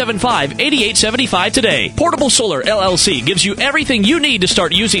 972-575-8875 today. Portable Solar LLC gives you everything you need to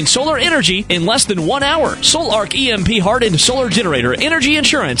start using solar energy in less than 1 hour. SolarArc EMP hardened solar generator energy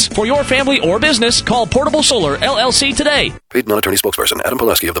insurance for your family or business. Call Portable Solar LLC today. Paid non-attorney spokesperson Adam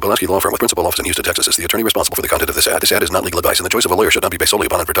Pulaski of the Pulaski Law Firm with principal office in Houston, Texas is the attorney responsible for the content of this ad. This ad is not legal advice, and the choice of a lawyer should not be based solely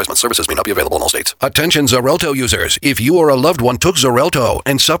upon advertisement. Services may not be available in all states. Attention Xarelto users. If you or a loved one took Xarelto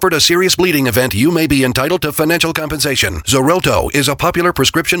and suffered a serious bleeding event, you may be entitled to financial compensation. Xarelto is a popular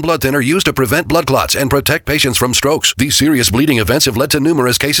prescription blood thinner used to prevent blood clots and protect patients from strokes. These serious bleeding events have led to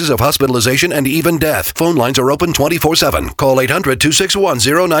numerous cases of hospitalization and even death. Phone lines are open 24/7. Call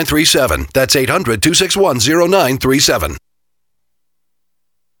 800-261-0937. That's 800-261-0937.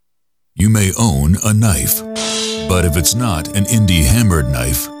 You may own a knife, but if it's not an indie hammered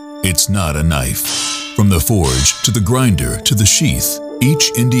knife, It's not a knife. From the forge to the grinder to the sheath,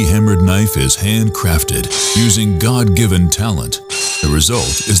 each indie hammered knife is handcrafted using God-given talent. The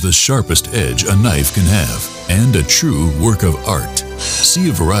result is the sharpest edge a knife can have and a true work of art. See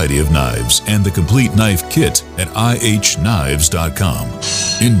a variety of knives and the complete knife kit at ihknives.com.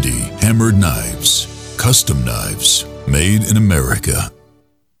 Indie hammered knives. Custom knives made in America.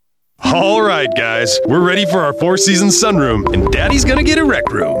 All right, guys, we're ready for our Four Seasons sunroom, and Daddy's gonna get a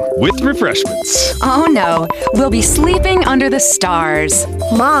rec room with refreshments. Oh no, we'll be sleeping under the stars.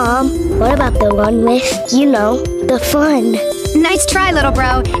 Mom, what about the one with, the fun? Nice try, little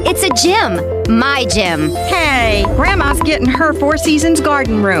bro. It's a gym. My gym. Hey, Grandma's getting her Four Seasons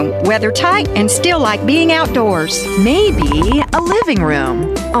garden room. Weather tight and still like being outdoors. Maybe a living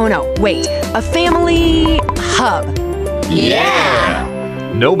room. Oh no, wait, a family hub. Yeah!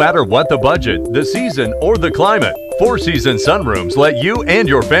 No matter what the budget, the season, or the climate, Four Seasons sunrooms let you and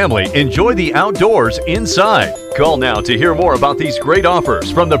your family enjoy the outdoors inside. Call now to hear more about these great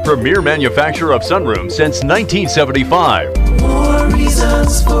offers from the premier manufacturer of sunrooms since 1975. More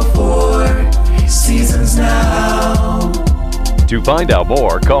reasons for Four Seasons now. To find out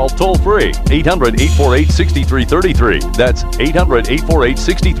more, call toll-free 800-848-6333. That's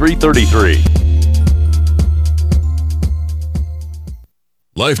 800-848-6333.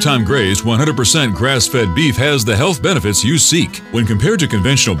 Lifetime Graze 100% grass-fed beef has the health benefits you seek. When compared to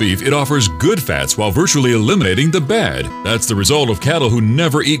conventional beef, it offers good fats while virtually eliminating the bad. That's the result of cattle who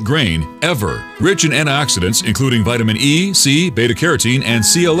never eat grain, ever. Rich in antioxidants, including vitamin E, C, beta-carotene, and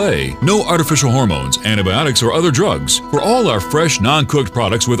CLA. No artificial hormones, antibiotics, or other drugs. For all our fresh, non-cooked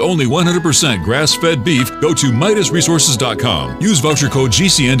products with only 100% grass-fed beef, go to MidasResources.com. Use voucher code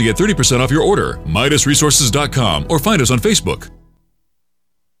GCN to get 30% off your order. MidasResources.com or find us on Facebook.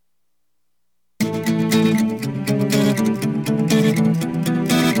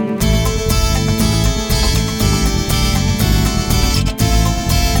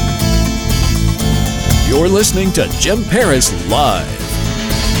 You're listening to Jim Paris Live.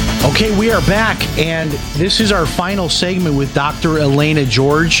 Okay, we are back, and this is our final segment with Dr. Elaina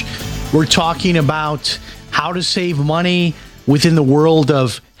George. We're talking about how to save money within the world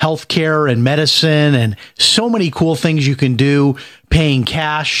of healthcare and medicine, and so many cool things you can do, paying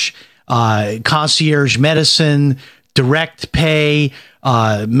cash, concierge medicine, direct pay,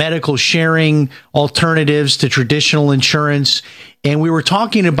 medical sharing, alternatives to traditional insurance. And we were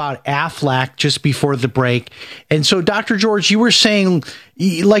talking about AFLAC just before the break. And so, Dr. George, you were saying,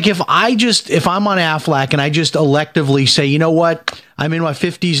 like, if I'm on AFLAC and I just electively say, you know what, I'm in my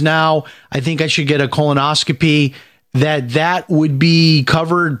 50s now, I think I should get a colonoscopy, that would be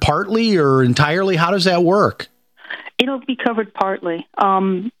covered partly or entirely? How does that work? It'll be covered partly.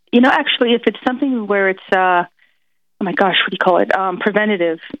 Actually, if it's something where it's, oh my gosh, what do you call it?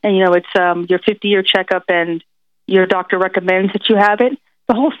 Preventative. And, it's your 50-year checkup and your doctor recommends that you have it,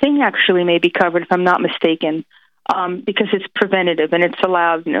 the whole thing actually may be covered, if I'm not mistaken, because it's preventative and it's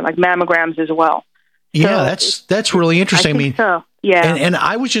allowed, like mammograms as well. Yeah, so that's really interesting. I mean, so. Yeah. And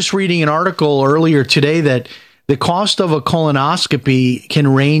I was just reading an article earlier today that the cost of a colonoscopy can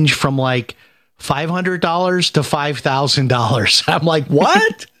range from like $500 to $5,000. I'm like,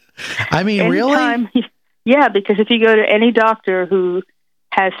 what? I mean, Anytime, really? Yeah, because if you go to any doctor who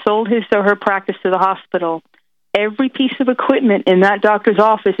has sold his or her practice to the hospital, every piece of equipment in that doctor's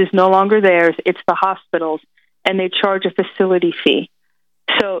office is no longer theirs. It's the hospital's, and they charge a facility fee.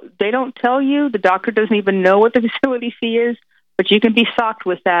 So they don't tell you. The doctor doesn't even know what the facility fee is, but you can be socked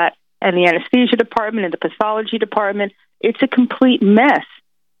with that. And the anesthesia department and the pathology department, it's a complete mess.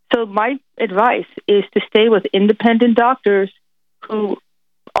 So my advice is to stay with independent doctors who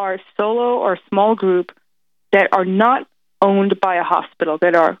are solo or small group that are not owned by a hospital,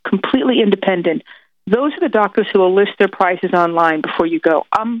 that are completely independent. Those are the doctors who will list their prices online before you go.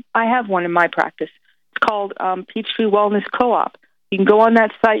 I have one in my practice. It's called Peachtree Wellness Co-op. You can go on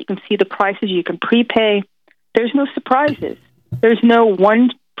that site. You can see the prices. You can prepay. There's no surprises. There's no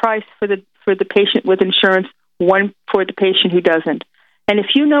one price for the patient with insurance, one for the patient who doesn't. And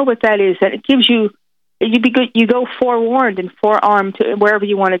if you know what that is, that it gives you, you go forewarned and forearmed to wherever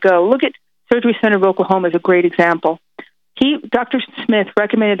you want to go. Look at Surgery Center of Oklahoma as a great example. Dr. Smith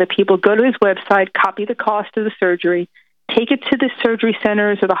recommended that people go to his website, copy the cost of the surgery, take it to the surgery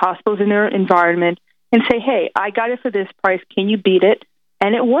centers or the hospitals in their environment, and say, hey, I got it for this price. Can you beat it?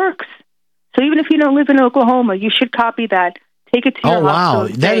 And it works. So even if you don't live in Oklahoma, you should copy that. Take it to your hospital. Oh,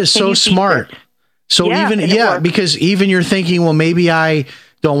 wow. That is so smart. So because even you're thinking, well, maybe I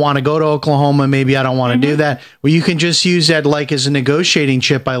don't want to go to Oklahoma. Maybe I don't want to do that. Well, you can just use that like as a negotiating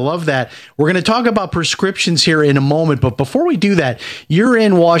chip. I love that. We're going to talk about prescriptions here in a moment. But before we do that, you're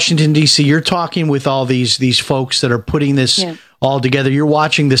in Washington, D.C. You're talking with all these folks that are putting this all together. You're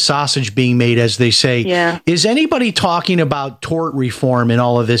watching the sausage being made, as they say. Yeah. Is anybody talking about tort reform in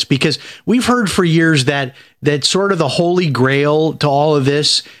all of this? Because we've heard for years that sort of the holy grail to all of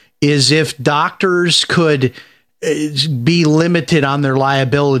this is if doctors could be limited on their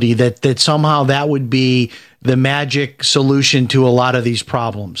liability, that somehow that would be the magic solution to a lot of these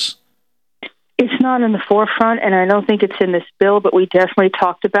problems. It's not in the forefront, and I don't think it's in this bill, but we definitely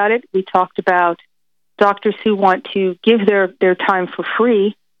talked about it. We talked about doctors who want to give their time for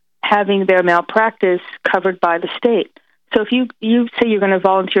free, having their malpractice covered by the state. So if you say you're going to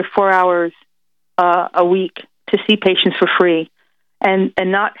volunteer 4 hours a week to see patients for free and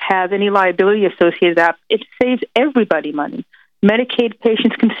not have any liability associated with that, it saves everybody money. Medicaid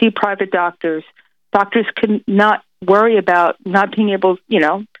patients can see private doctors. Doctors can not worry about not being able,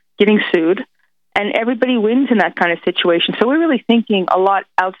 getting sued. And everybody wins in that kind of situation. So we're really thinking a lot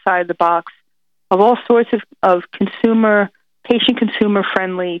outside the box of all sorts of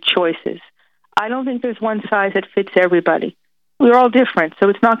patient-consumer-friendly choices. I don't think there's one size that fits everybody. We're all different, so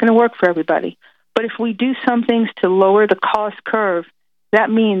it's not going to work for everybody. But if we do some things to lower the cost curve, that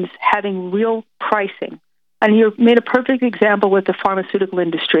means having real pricing. And you made a perfect example with the pharmaceutical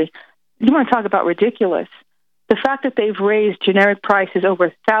industry. You want to talk about ridiculous. The fact that they've raised generic prices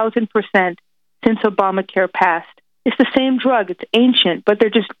over 1,000% since Obamacare passed. It's the same drug. It's ancient, but they're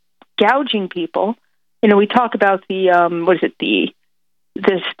just gouging people. We talk about the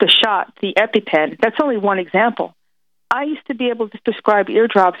shot, the EpiPen. That's only one example. I used to be able to prescribe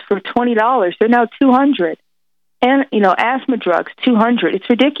eardrops for $20. They're now $200. And, asthma drugs, $200. It's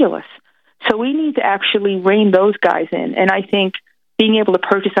ridiculous. So we need to actually rein those guys in. And I think being able to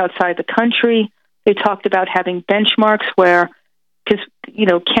purchase outside the country, they talked about having benchmarks where, because,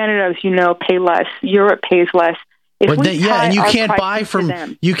 Canada, as pay less. Europe pays less. And you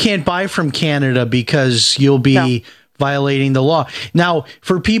can't buy from Canada because you'll be violating the law. Now,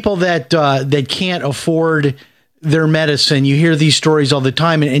 for people that can't afford their medicine, you hear these stories all the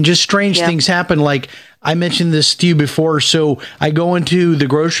time, and just strange things happen. Like I mentioned this to you before. So I go into the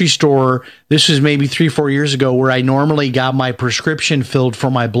grocery store. This was maybe 3-4 years ago, where I normally got my prescription filled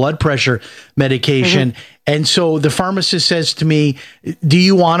for my blood pressure medication. And so the pharmacist says to me, "Do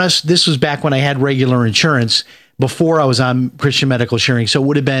you want us?" This was back when I had regular insurance, before I was on Christian Medical Sharing. So it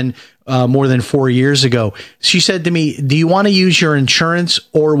would have been more than 4 years ago. She said to me, "Do you want to use your insurance,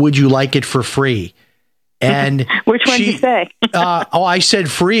 or would you like it for free?" And which one did you say? I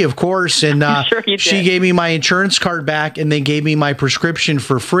said free, of course. And sure you did. She gave me my insurance card back, and they gave me my prescription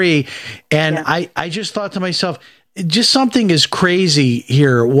for free. And I just thought to myself, just something is crazy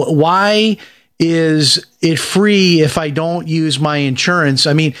here. Why is it free if I don't use my insurance?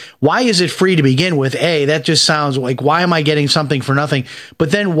 I mean, why is it free to begin with? That just sounds like, why am I getting something for nothing?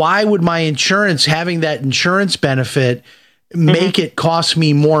 But then why would my insurance, having that insurance benefit, make it cost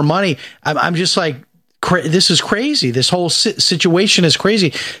me more money? I'm just like, this is crazy. This whole situation is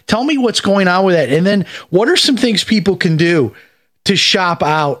crazy. Tell me what's going on with that. And then what are some things people can do to shop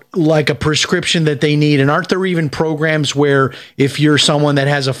out like a prescription that they need? And aren't there even programs where if you're someone that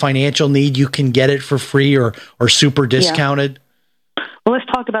has a financial need, you can get it for free or super discounted? Well, let's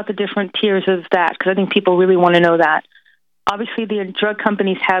talk about the different tiers of that, because I think people really want to know that. Obviously, the drug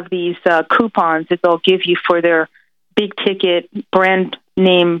companies have these coupons that they'll give you for their big ticket brand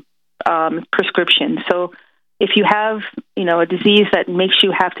name prescription. So if you have, a disease that makes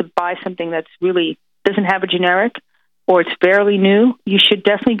you have to buy something that's really doesn't have a generic, or it's fairly new, you should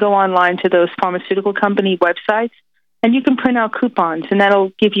definitely go online to those pharmaceutical company websites, and you can print out coupons, and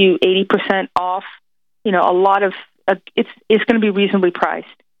that'll give you 80% off. A lot of it's going to be reasonably priced.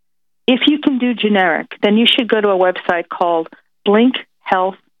 If you can do generic, then you should go to a website called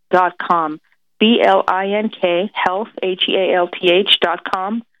blinkhealth.com, BLINK health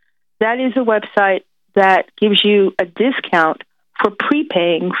HEALTH.com. That is a website that gives you a discount for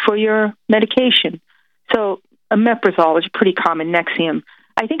prepaying for your medication. So omeprazole is pretty common, Nexium.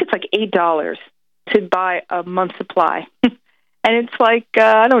 I think it's like $8 to buy a month's supply. And it's like,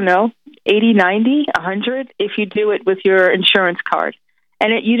 I don't know, 80, 90, 100 if you do it with your insurance card.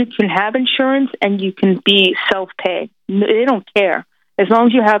 And you can have insurance and you can be self-pay. They don't care. As long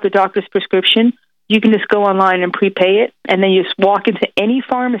as you have the doctor's prescription, you can just go online and prepay it, and then you just walk into any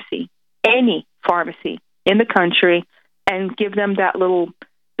pharmacy in the country and give them that little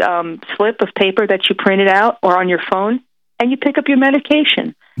slip of paper that you printed out or on your phone, and you pick up your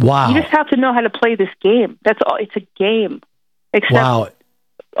medication. Wow. You just have to know how to play this game. That's all. It's a game. Except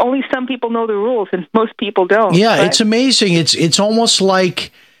only some people know the rules, and most people don't. Yeah, but it's amazing. It's almost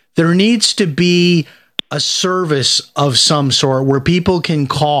like there needs to be a service of some sort where people can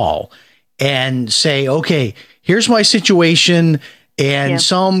call and say, okay, here's my situation. And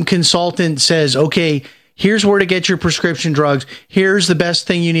some consultant says, okay, here's where to get your prescription drugs. Here's the best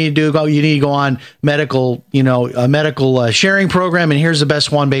thing you need to do. You need to go on a medical sharing program. And here's the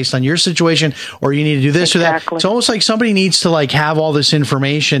best one based on your situation, or you need to do this or that. It's almost like somebody needs to have all this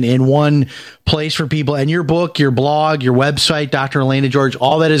information in one place for people. And your book, your blog, your website, Dr. Elaina George,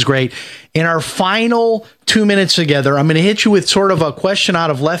 all that is great. In our final 2 minutes together, I'm going to hit you with sort of a question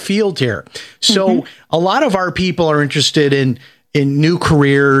out of left field here. So a lot of our people are interested in new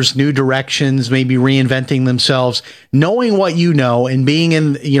careers, new directions, maybe reinventing themselves, knowing what you know and being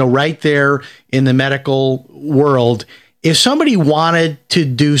in, right there in the medical world. If somebody wanted to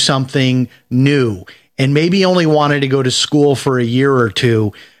do something new and maybe only wanted to go to school for a year or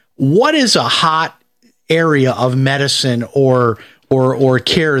two, what is a hot area of medicine or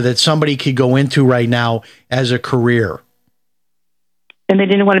care that somebody could go into right now as a career? And they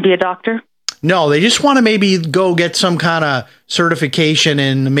didn't want to be a doctor? No, they just want to maybe go get some kind of certification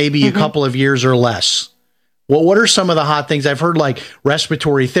in maybe a couple of years or less. Well, what are some of the hot things? I've heard like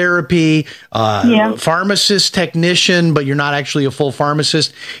respiratory therapy, pharmacist technician, but you're not actually a full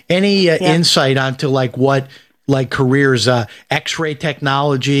pharmacist. Any insight onto what careers, X-ray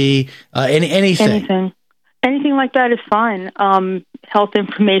technology, anything? Anything like that is fine. Health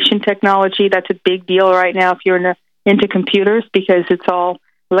information technology, that's a big deal right now if you're into computers, because it's all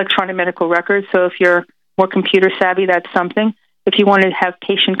electronic medical records. So if you're more computer savvy, that's something. If you want to have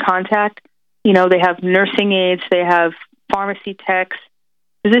patient contact, they have nursing aides, they have pharmacy techs,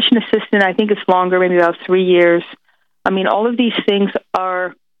 physician assistant, I think it's longer, maybe about 3 years. I mean, all of these things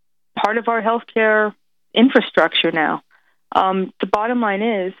are part of our healthcare infrastructure now. The bottom line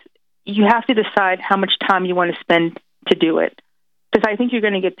is you have to decide how much time you want to spend to do it. Because I think you're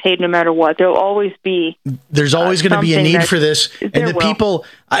going to get paid no matter what. There's always going to be a need for this. And people,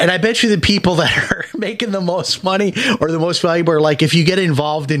 and I bet you the people that are making the most money or the most valuable are like, if you get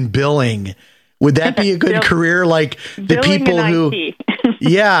involved in billing, would that be a good career? Like the people who,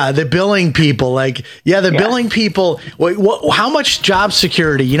 the billing people, billing people. How much job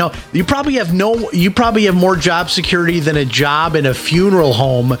security? You probably have more job security than a job in a funeral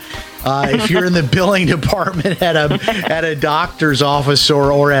home. If you're in the billing department at a doctor's office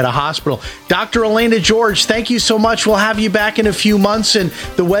or at a hospital. Dr. Elaina George, thank you so much. We'll have you back in a few months. And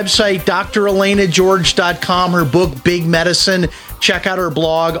the website, drelainageorge.com, her book, Big Medicine. Check out her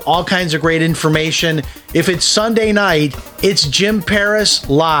blog, all kinds of great information. If it's Sunday night, it's Jim Paris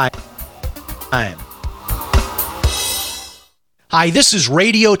Live. Hi, this is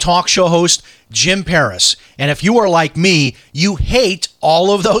radio talk show host Jim Paris. And if you are like me, you hate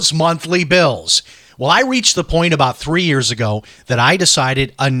all of those monthly bills. Well, I reached the point about 3 years ago that I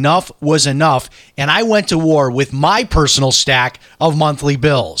decided enough was enough, and I went to war with my personal stack of monthly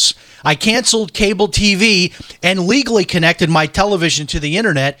bills. I canceled cable TV and legally connected my television to the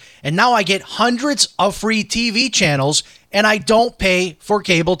internet, and now I get hundreds of free TV channels, and I don't pay for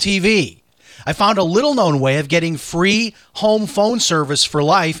cable TV. I found a little-known way of getting free home phone service for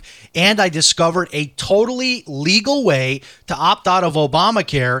life, and I discovered a totally legal way to opt out of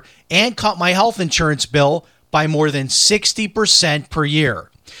Obamacare and cut my health insurance bill by more than 60% per year.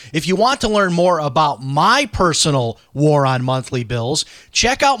 If you want to learn more about my personal war on monthly bills,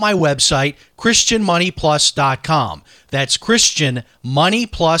 check out my website, ChristianMoneyPlus.com. That's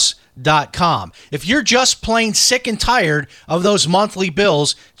ChristianMoneyPlus.com. If you're just plain sick and tired of those monthly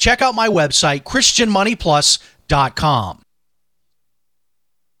bills, check out my website, ChristianMoneyPlus.com.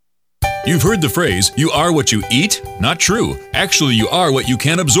 You've heard the phrase, you are what you eat? Not true. Actually, you are what you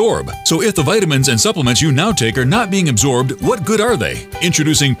can absorb. So if the vitamins and supplements you now take are not being absorbed, what good are they?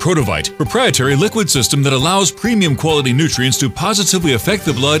 Introducing Protovite, proprietary liquid system that allows premium quality nutrients to positively affect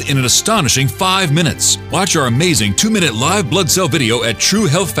the blood in an astonishing 5 minutes. Watch our amazing 2-minute live blood cell video at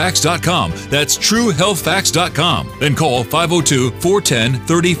TrueHealthFacts.com. That's TrueHealthFacts.com. Then call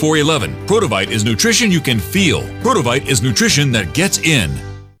 502-410-3411. Protovite is nutrition you can feel. Protovite is nutrition that gets in.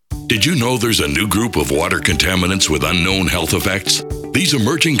 Did you know there's a new group of water contaminants with unknown health effects? These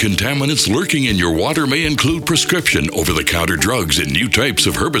emerging contaminants lurking in your water may include prescription, over-the-counter drugs, and new types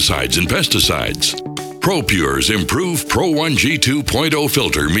of herbicides and pesticides. ProPure's improved Pro 1G 2.0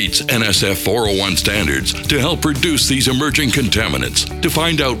 filter meets NSF 401 standards to help reduce these emerging contaminants. To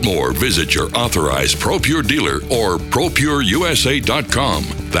find out more, visit your authorized ProPure dealer or ProPureUSA.com.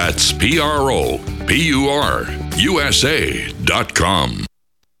 That's ProPureUSA.com.